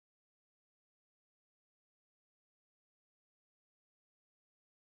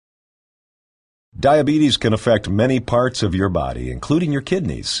Diabetes can affect many parts of your body, including your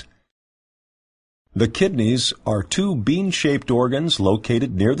kidneys. The kidneys are two bean-shaped organs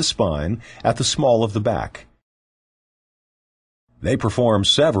located near the spine at the small of the back. They perform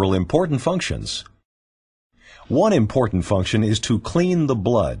several important functions. One important function is to clean the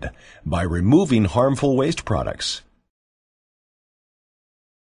blood by removing harmful waste products.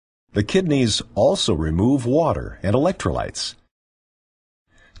 The kidneys also remove water and electrolytes.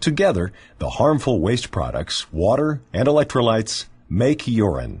 Together, the harmful waste products, water, and electrolytes make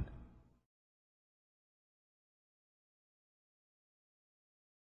urine.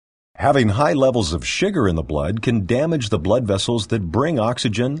 Having high levels of sugar in the blood can damage the blood vessels that bring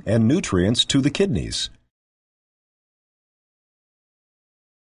oxygen and nutrients to the kidneys.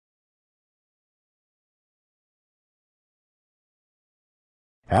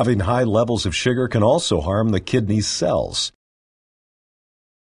 Having high levels of sugar can also harm the kidney cells.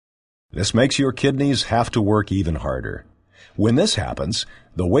 This makes your kidneys have to work even harder. When this happens,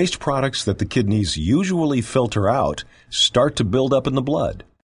 the waste products that the kidneys usually filter out start to build up in the blood.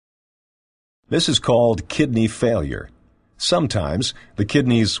 This is called kidney failure. Sometimes the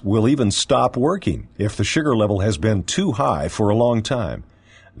kidneys will even stop working if the sugar level has been too high for a long time.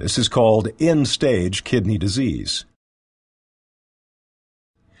 This is called end-stage kidney disease.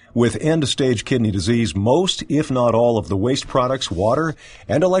 With end-stage kidney disease, most, if not all, of the waste products, water,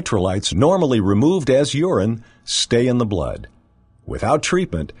 and electrolytes normally removed as urine stay in the blood. Without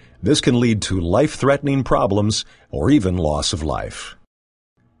treatment, this can lead to life-threatening problems or even loss of life.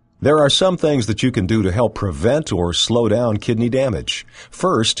 There are some things that you can do to help prevent or slow down kidney damage.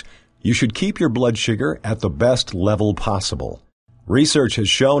 First, you should keep your blood sugar at the best level possible. Research has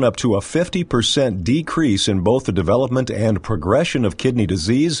shown up to a 50% decrease in both the development and progression of kidney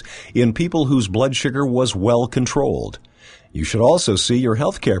disease in people whose blood sugar was well controlled. You should also see your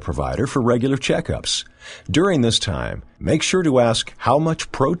healthcare provider for regular checkups. During this time, make sure to ask how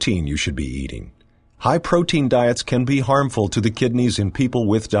much protein you should be eating. High-protein diets can be harmful to the kidneys in people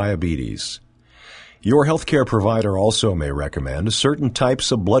with diabetes. Your healthcare provider also may recommend certain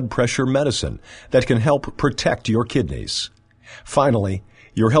types of blood pressure medicine that can help protect your kidneys. Finally,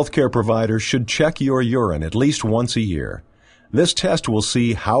 your healthcare provider should check your urine at least once a year. This test will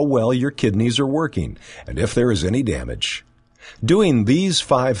see how well your kidneys are working and if there is any damage. Doing these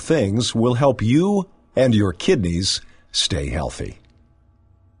 5 things will help you and your kidneys stay healthy.